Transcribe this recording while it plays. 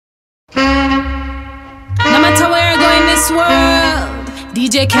world,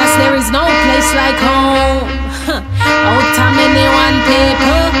 DJ Kaas, there is no place like home. Out of anyone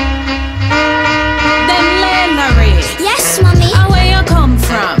people, then Layla Rei. Yes, mommy. Where you come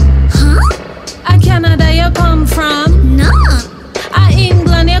from? Huh? Canada you come from? No.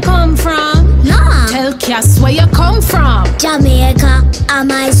 England you come from? No. Tell Kaas where you come from. Jamaica,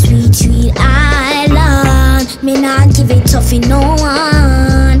 my sweet, sweet island. Me not give it tough in no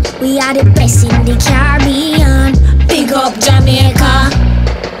one. We are the best in the Caribbean. Big up Jamaica.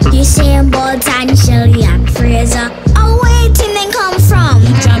 You say about and Shelly and Fraser. Where till they come from?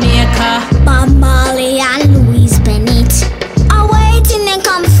 Jamaica. Bob Marley and Louise Bennett. Where till they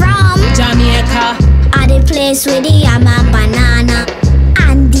come from? Jamaica. The place with the yam and banana.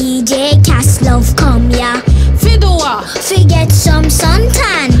 And DJ Kaas love come ya. Fidua. Forget some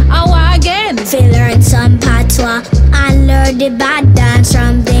suntan. What again? Fi learn some patois and learn the bad dance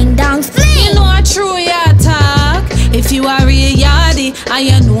from Ding Dong Fling. You know a true ya talk. If you are real yardie, and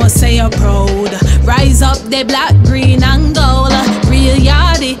you know say you're proud. Rise up the black, green and gold. Real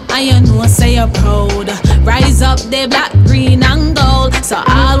yardie, and you know say you're proud. Rise up the black, green and gold. So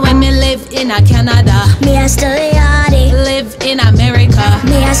all when me live in a Canada, Me a still a yardie. live in America,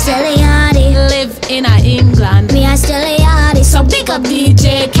 Me a still a yardie. live in a England. Me a still a yardie. So big up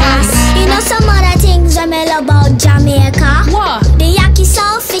DJ Kaas. You know some other things I me love about Jamaica. What? The yaki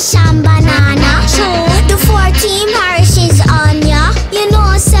saltfish and banana. True. The 14 parishes on ya. You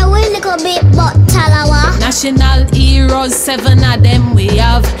know say we little bit but talawa. National heroes, 7 of them we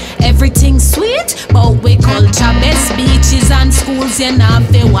have. Everything sweet, but we culture. Best beaches and schools, you not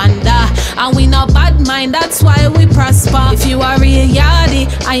fi wonder. And we no bad mind, that's why we prosper. If you are real yardie,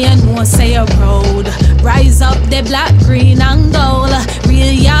 and you know say you're proud. Rise up the black, green and gold.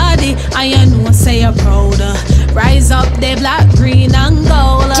 Real yardie, and you know say you're proud. Rise up the black, green and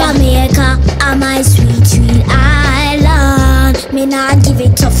gold. Jamaica, my sweet, sweet island. Me not give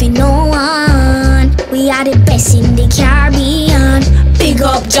it tough in no one. We are the best in the Caribbean. Big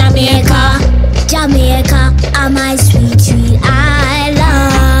up Jamaica. Jamaica, my sweet, sweet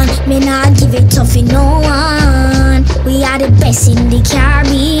island. Me not give it tough in no one. We are the best in the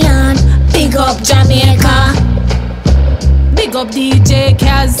Caribbean. Big up Jamaica. Big up DJ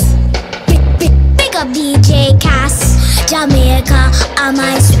Kaas. Big up DJ Kaas. Jamaica,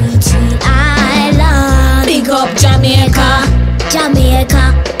 my sweet, sweet island. Big up Jamaica.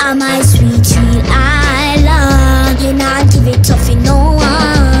 Jamaica, my sweet, sweet island.